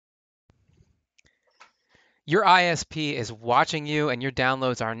Your ISP is watching you and your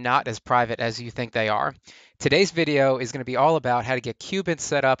downloads are not as private as you think they are. Today's video is going to be all about how to get qBit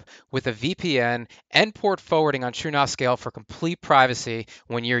set up with a VPN and port forwarding on TrueNAS scale for complete privacy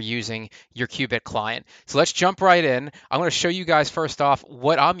when you're using your qBit client. So let's jump right in. I'm going to show you guys first off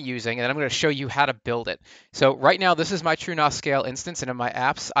what I'm using, and then I'm going to show you how to build it. So right now, this is my TrueNAS scale instance, and in my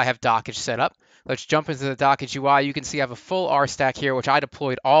apps, I have Dockge set up. Let's jump into the Dockge UI. You can see I have a full R stack here, which I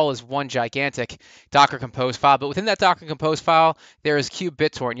deployed all as one gigantic Docker Compose file. But within that Docker Compose file, there is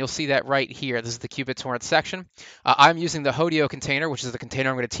qBittorrent. You'll see that right here. This is the qBittorrent section. I'm using the Hodio container, which is the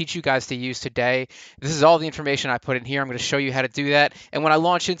container I'm going to teach you guys to use today. This is all the information I put in here. I'm going to show you how to do that. And when I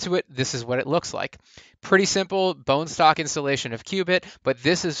launch into it, this is what it looks like. Pretty simple bone stock installation of qBit, but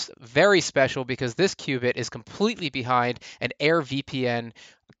this is very special because this qBit is completely behind an AirVPN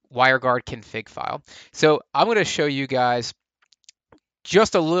WireGuard config file. So I'm going to show you guys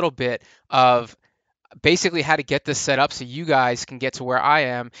just a little bit of basically how to get this set up so you guys can get to where I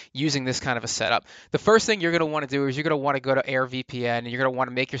am using this kind of a setup. The first thing you're going to want to do is you're going to want to go to AirVPN and you're going to want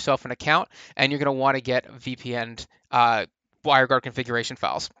to make yourself an account and you're going to want to get VPN WireGuard configuration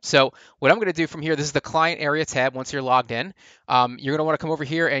files. So what I'm going to do from here, this is the client area tab once you're logged in. You're going to want to come over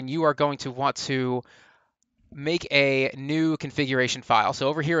here and you are going to want to make a new configuration file. So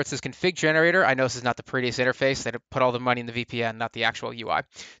over here, it says config generator. I know this is not the prettiest interface. They put all the money in the VPN, not the actual UI.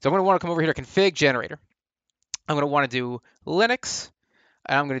 So I'm going to want to come over here to config generator. I'm going to want to do Linux,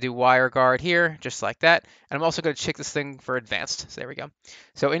 and I'm going to do WireGuard here, just like that. And I'm also going to check this thing for advanced. So there we go.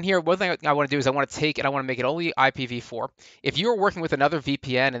 So in here, one thing I want to do is I want to take and I want to make it only IPv4. If you're working with another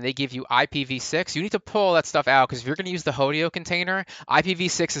VPN and they give you IPv6, you need to pull that stuff out because if you're going to use the Hodio container,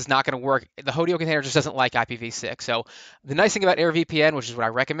 IPv6 is not going to work. The Hodio container just doesn't like IPv6. So the nice thing about AirVPN, which is what I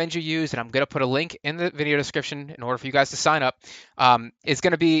recommend you use, and I'm going to put a link in the video description in order for you guys to sign up, is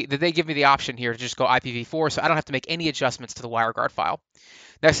going to be that they give me the option here to just go IPv4, so I don't have to make any adjustments to the WireGuard file.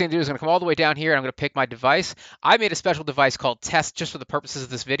 Next thing to do is I'm going to come all the way down here and I'm going to pick my device. I made a special device called test just for the purposes of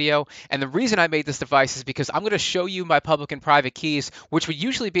this video. And the reason I made this device is because I'm going to show you my public and private keys, which would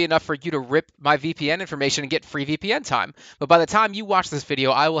usually be enough for you to rip my VPN information and get free VPN time. But by the time you watch this video,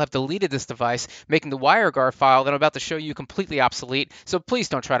 I will have deleted this device, making the WireGuard file that I'm about to show you completely obsolete. So please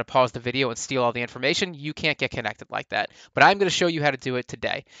don't try to pause the video and steal all the information. You can't get connected like that. But I'm going to show you how to do it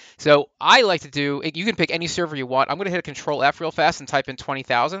today. So I like to do, you can pick any server you want. I'm going to hit a Control F real fast and type in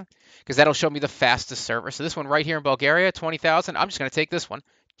 20,000 because that'll show me the fastest server. So this one right here in Bulgaria, 20,000. I'm just going to take this one.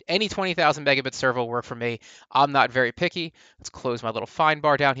 Any 20,000 megabit server will work for me. I'm not very picky. Let's close my little find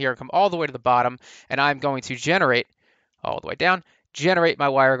bar down here and come all the way to the bottom. And I'm going to generate all the way down, generate my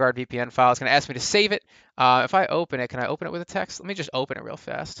WireGuard VPN file. It's going to ask me to save it. If I open it, can I open it with a text? Let me just open it real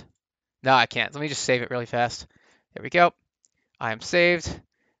fast. No, I can't. Let me just save it really fast. There we go. I am saved.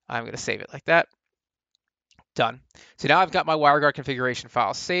 I'm going to save it like that. Done. So now I've got my WireGuard configuration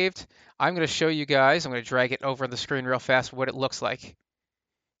file saved. I'm going to show you guys, I'm going to drag it over on the screen real fast, what it looks like.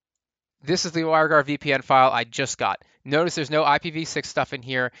 This is the WireGuard VPN file I just got. Notice there's no IPv6 stuff in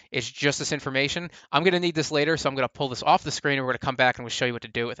here. It's just this information. I'm going to need this later, so I'm going to pull this off the screen and we're going to come back and we'll show you what to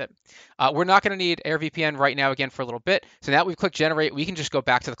do with it. We're not going to need AirVPN right now again for a little bit. So now we've clicked generate, we can just go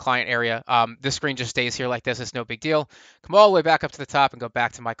back to the client area. This screen just stays here like this. It's no big deal. Come all the way back up to the top and go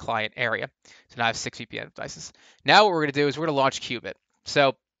back to my client area. So now I have 6 VPN devices. Now what we're going to do is we're going to launch qBit.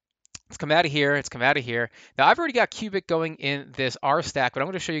 So it's come out of here. It's come out of here. Now, I've already got qBit going in this R stack, but I'm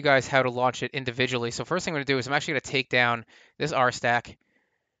going to show you guys how to launch it individually. So first thing I'm going to do is I'm actually going to take down this R stack,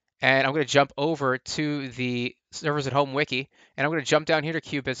 and I'm going to jump over to the servers at home wiki, and I'm going to jump down here to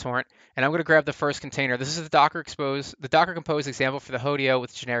qBittorrent, and I'm going to grab the first container. This is the Docker Compose example for the Hodio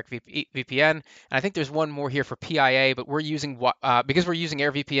with generic VPN, and I think there's one more here for PIA, but we're using because we're using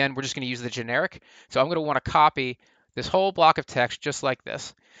AirVPN, we're just going to use the generic. So I'm going to want to copy this whole block of text just like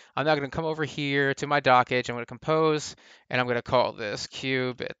this. I'm now going to come over here to my Dockge. I'm going to compose, and I'm going to call this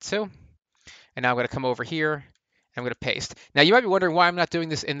qBit2. And now I'm going to come over here, and I'm going to paste. Now, you might be wondering why I'm not doing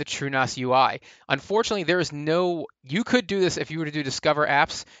this in the TrueNAS UI. Unfortunately, there is no, you could do this if you were to do Discover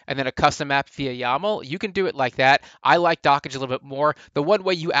apps and then a custom app via YAML. You can do it like that. I like Dockge a little bit more. The one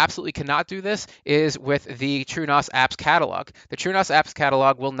way you absolutely cannot do this is with the TrueNAS apps catalog. The TrueNAS apps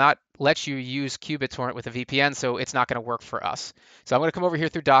catalog will not let you use qBittorrent with a VPN, so it's not going to work for us. So I'm going to come over here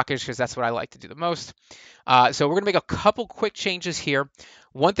through Dockge because that's what I like to do the most. So we're going to make a couple quick changes here.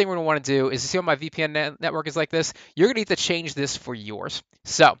 One thing we're going to want to do is, see how my VPN network is like this? You're going to need to change this for yours.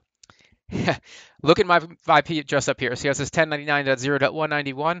 So look at my IP address up here. See how it says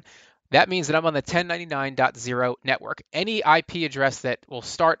 1099.0.191? That means that I'm on the 1099.0 network. Any IP address that will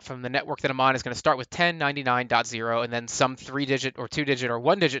start from the network that I'm on is going to start with 1099.0 and then some 3-digit or 2-digit or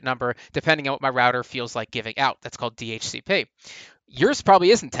 1-digit number, depending on what my router feels like giving out. That's called DHCP. Yours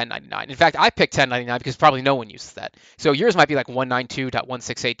probably isn't 1099. In fact, I picked 1099 because probably no one uses that. So yours might be like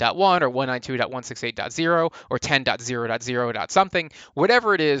 192.168.1 or 192.168.0 or 10.0.0. something.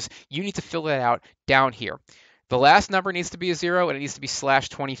 Whatever it is, you need to fill that out down here. The last number needs to be a 0 and it needs to be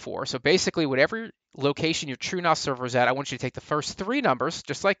 /24. So basically, whatever location your TrueNAS server is at, I want you to take the first 3 numbers,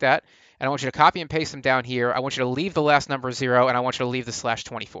 just like that, and I want you to copy and paste them down here. I want you to leave the last number 0, and I want you to leave the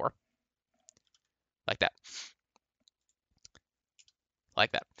 /24. Like that.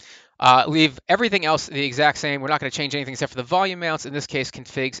 Like that. Leave everything else the exact same. We're not going to change anything except for the volume mounts, in this case,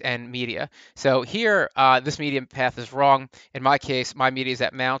 configs and media. So here, this media path is wrong. In my case, my media is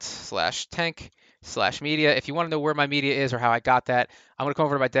at mounts/tank/media. If you want to know where my media is or how I got that, I'm going to come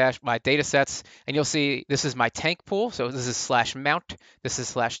over to my data sets, and you'll see this is my tank pool. So this is /mount, this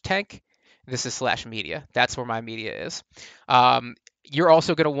is /tank, this is /media. That's where my media is. You're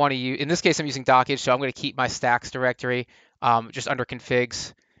also going to want to use, in this case, I'm using Dockge, so I'm going to keep my stacks directory just under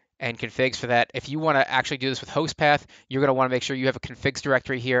configs and configs for that. If you want to actually do this with host path, you're going to want to make sure you have a configs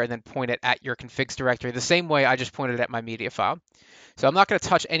directory here and then point it at your configs directory the same way I just pointed at my media file. So I'm not going to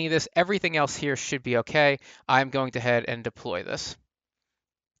touch any of this. Everything else here should be okay. I'm going to head and deploy this.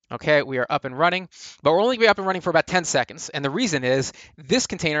 Okay, we are up and running, but we're only going to be up and running for about 10 seconds. And the reason is this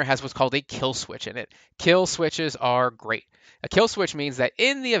container has what's called a kill switch in it. Kill switches are great. A kill switch means that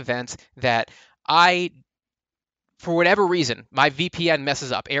in the event that for whatever reason, my VPN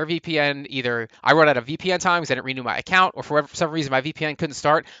messes up. AirVPN, either I run out of VPN time because I didn't renew my account, or for some reason my VPN couldn't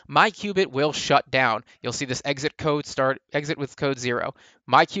start, my qBit will shut down. You'll see this exit with code 0.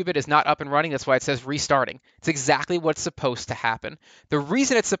 My qBit is not up and running. That's why it says restarting. It's exactly what's supposed to happen. The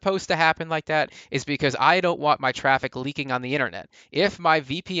reason it's supposed to happen like that is because I don't want my traffic leaking on the internet. If my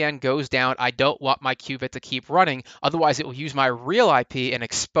VPN goes down, I don't want my qBit to keep running. Otherwise, it will use my real IP and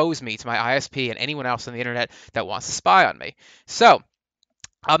expose me to my ISP and anyone else on the internet that wants to spy on me. So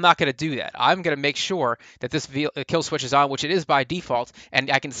I'm not going to do that. I'm going to make sure that this kill switch is on, which it is by default, and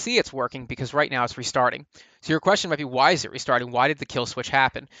I can see it's working because right now it's restarting. So your question might be, why is it restarting? Why did the kill switch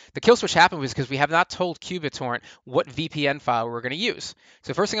happen? The kill switch happened because we have not told qBittorrent what VPN file we're going to use.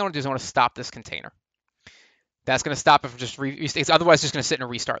 So first thing I want to do is I want to stop this container. That's going to stop it from just it's otherwise just going to sit in a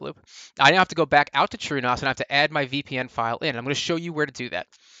restart loop. I now have to go back out to TrueNAS and I have to add my VPN file in. I'm going to show you where to do that.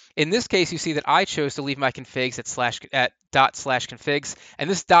 In this case, you see that I chose to leave my configs at dot/configs, and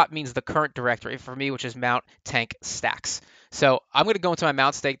this dot means the current directory for me, which is mount tank stacks. So I'm going to go into my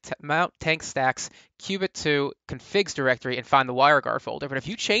mount tank stacks qBit2 configs directory and find the WireGuard folder. But if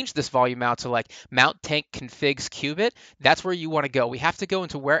you change this volume mount to like mount tank configs qBit, that's where you want to go. We have to go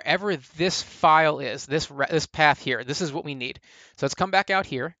into wherever this file is, this path here. This is what we need. So let's come back out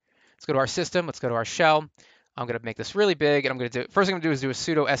here. Let's go to our system. Let's go to our shell. I'm going to make this really big, and first thing I'm going to do is do a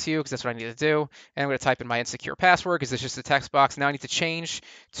sudo su, because that's what I need to do. And I'm going to type in my insecure password, because it's just a text box. Now I need to change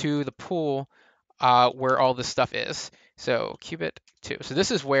to the pool where all this stuff is. So qBit2. So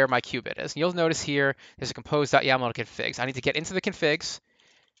this is where my qBit is. And you'll notice here, there's a compose.yaml configs. I need to get into the configs,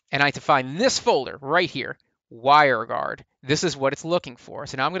 and I need to find this folder right here, WireGuard. This is what it's looking for.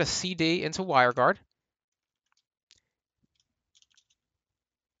 So now I'm going to cd into WireGuard.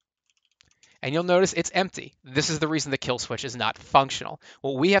 And you'll notice it's empty. This is the reason the kill switch is not functional.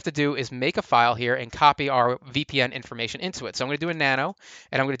 What we have to do is make a file here and copy our VPN information into it. So I'm going to do a nano,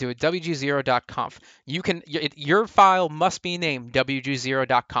 and I'm going to do a wg0.conf. Your file must be named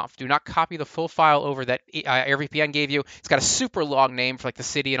wg0.conf. Do not copy the full file over that AirVPN gave you. It's got a super long name for like the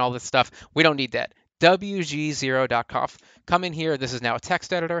city and all this stuff. We don't need that. wg0.conf. Come in here. This is now a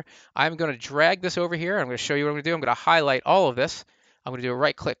text editor. I'm going to drag this over here. I'm going to show you what I'm going to do. I'm going to highlight all of this. I'm going to do a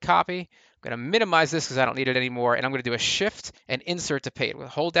right-click copy. I'm going to minimize this because I don't need it anymore, and I'm going to do a shift and insert to paste. I'm going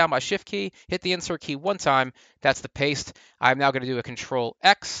to hold down my shift key, hit the insert key one time. That's the paste. I'm now going to do a control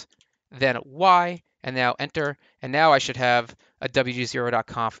X, then a Y, and now enter. And now I should have a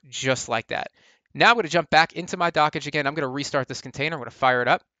wg0.conf just like that. Now I'm going to jump back into my Dockge again. I'm going to restart this container. I'm going to fire it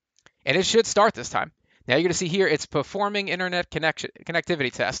up, and it should start this time. Now you're going to see here it's performing internet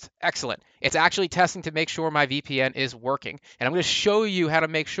connectivity test. Excellent. It's actually testing to make sure my VPN is working. And I'm going to show you how to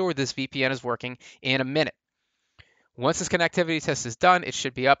make sure this VPN is working in a minute. Once this connectivity test is done, it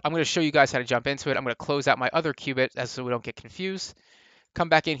should be up. I'm going to show you guys how to jump into it. I'm going to close out my other qBit so we don't get confused. Come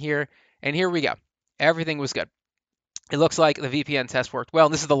back in here, and here we go. Everything was good. It looks like the VPN test worked well.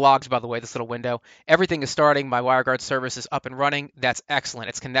 And this is the logs, by the way, this little window. Everything is starting. My WireGuard service is up and running. That's excellent.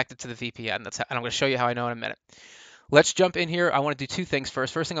 It's connected to the VPN. And I'm going to show you how I know in a minute. Let's jump in here. I want to do two things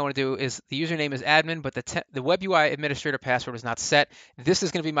first. First thing I want to do is the username is admin, but the web UI administrator password is not set. This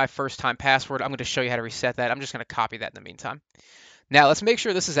is going to be my first time password. I'm going to show you how to reset that. I'm just going to copy that in the meantime. Now let's make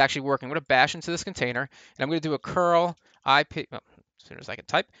sure this is actually working. I'm going to bash into this container, and I'm going to do a curl IP. Well, as soon as I can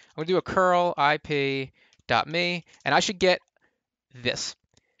type, I'm going to do a curl IP.me, and I should get this.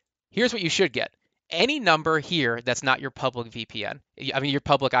 Here's what you should get. Any number here that's not your public VPN, I mean your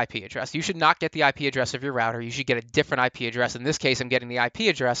public IP address. You should not get the IP address of your router. You should get a different IP address. In this case, I'm getting the IP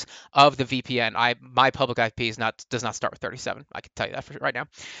address of the VPN. My public IP does not start with 37. I can tell you that for right now.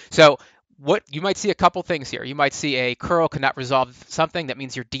 So what you might see a couple things here. You might see a curl could not resolve something. That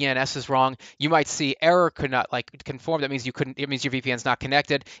means your DNS is wrong. You might see error could not conform. That means you couldn't. It means your VPN is not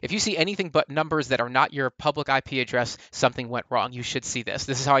connected. If you see anything but numbers that are not your public IP address, something went wrong. You should see this.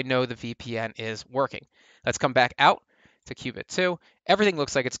 This is how I know the VPN is working. Let's come back out to qBit 2. Everything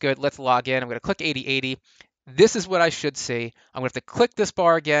looks like it's good. Let's log in. I'm going to click 8080. This is what I should see. I'm going to have to click this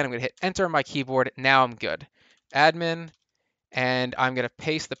bar again. I'm going to hit enter on my keyboard. Now I'm good. Admin. And I'm going to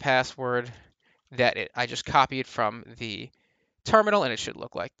paste the password that I just copied from the terminal, and it should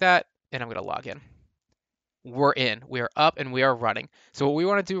look like that. And I'm going to log in. We're in. We are up and we are running. So what we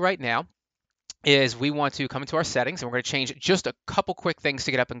want to do right now is we want to come into our settings, and we're going to change just a couple quick things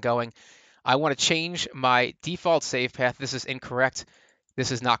to get up and going. I want to change my default save path. This is incorrect.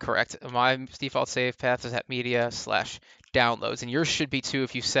 This is not correct. My default save path is at media/downloads, and yours should be too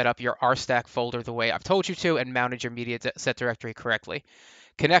if you set up your rstack folder the way I've told you to and mounted your media set directory correctly.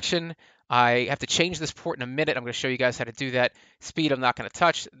 Connection, I have to change this port in a minute. I'm going to show you guys how to do that. Speed, I'm not going to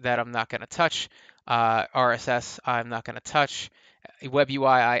touch. That I'm not going to touch. RSS, I'm not going to touch. Web UI,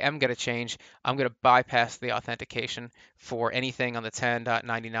 I am going to change. I'm going to bypass the authentication for anything on the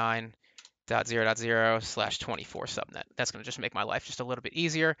 10.99.0.0/24 subnet. That's going to just make my life just a little bit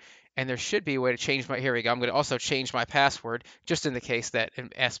easier. And there should be a way to change my, here we go. I'm going to also change my password just in the case that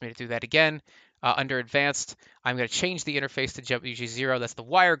it asks me to do that again. Under advanced, I'm going to change the interface to WG0. That's the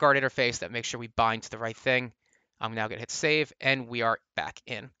WireGuard interface that makes sure we bind to the right thing. I'm now going to hit save, and we are back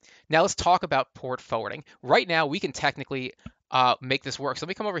in. Now let's talk about port forwarding. Right now, we can technically make this work. So let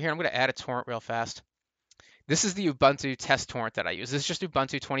me come over here. I'm going to add a torrent real fast. This is the Ubuntu test torrent that I use. This is just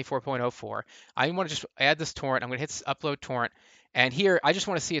Ubuntu 24.04. I want to just add this torrent. I'm going to hit upload torrent. And here, I just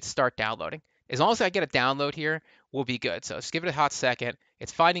want to see it start downloading. As long as I get a download here, we'll be good. So just give it a hot second.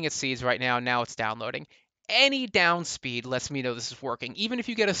 It's finding its seeds right now. Now it's downloading. Any down speed lets me know this is working. Even if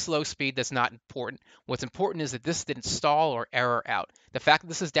you get a slow speed, that's not important. What's important is that this didn't stall or error out. The fact that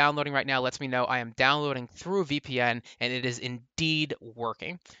this is downloading right now lets me know I am downloading through a VPN, and it is indeed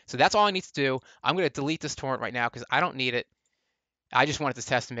working. So that's all I need to do. I'm going to delete this torrent right now because I don't need it. I just wanted to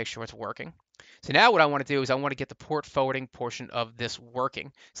test to make sure it's working. So now what I want to do is I want to get the port forwarding portion of this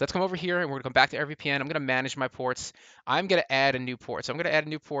working. So let's come over here, and we're going to come back to AirVPN. I'm going to manage my ports. I'm going to add a new port. So I'm going to add a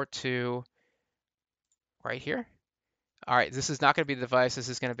new port to right here. All right, this is not going to be the device. This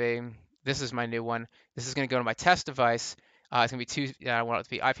is my new one. This is going to go to my test device. It's going to be I want it to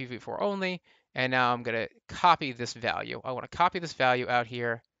be IPv4 only. And now I'm going to copy this value. I want to copy this value out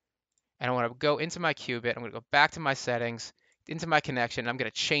here, and I want to go into my qBit. I'm going to go back to my settings, into my connection. I'm going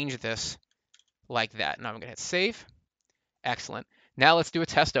to change this like that. Now I'm going to hit save. Excellent. Now let's do a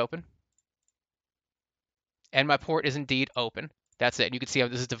test open. And my port is indeed open. That's it. And you can see how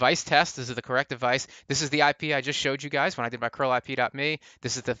this is device test. This is the correct device. This is the IP I just showed you guys when I did my curl IP.me.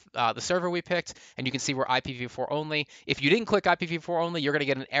 This is the server we picked, and you can see we're IPv4 only. If you didn't click IPv4 only, you're going to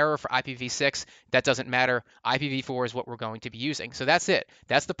get an error for IPv6. That doesn't matter. IPv4 is what we're going to be using. So that's it.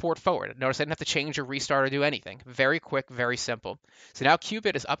 That's the port forward. Notice I didn't have to change or restart or do anything. Very quick, very simple. So now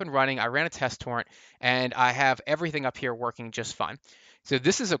qBit is up and running. I ran a test torrent, and I have everything up here working just fine. So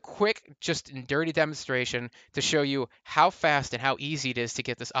this is a quick, just dirty demonstration to show you how fast and how easy it is to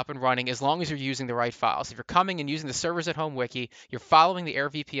get this up and running as long as you're using the right files. If you're coming and using the servers at home wiki, you're following the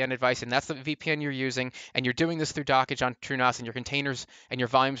AirVPN advice, and that's the VPN you're using, and you're doing this through Dockge on TrueNAS, and your containers and your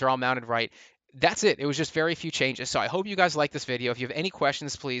volumes are all mounted right. That's it. It was just very few changes. So I hope you guys like this video. If you have any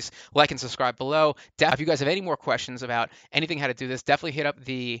questions, please like and subscribe below. If you guys have any more questions about anything how to do this, definitely hit up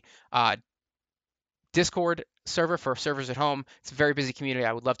the Discord server for servers at home. It's a very busy community.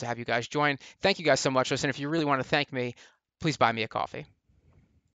 I would love to have you guys join. Thank you guys so much. Listen, if you really want to thank me, please buy me a coffee.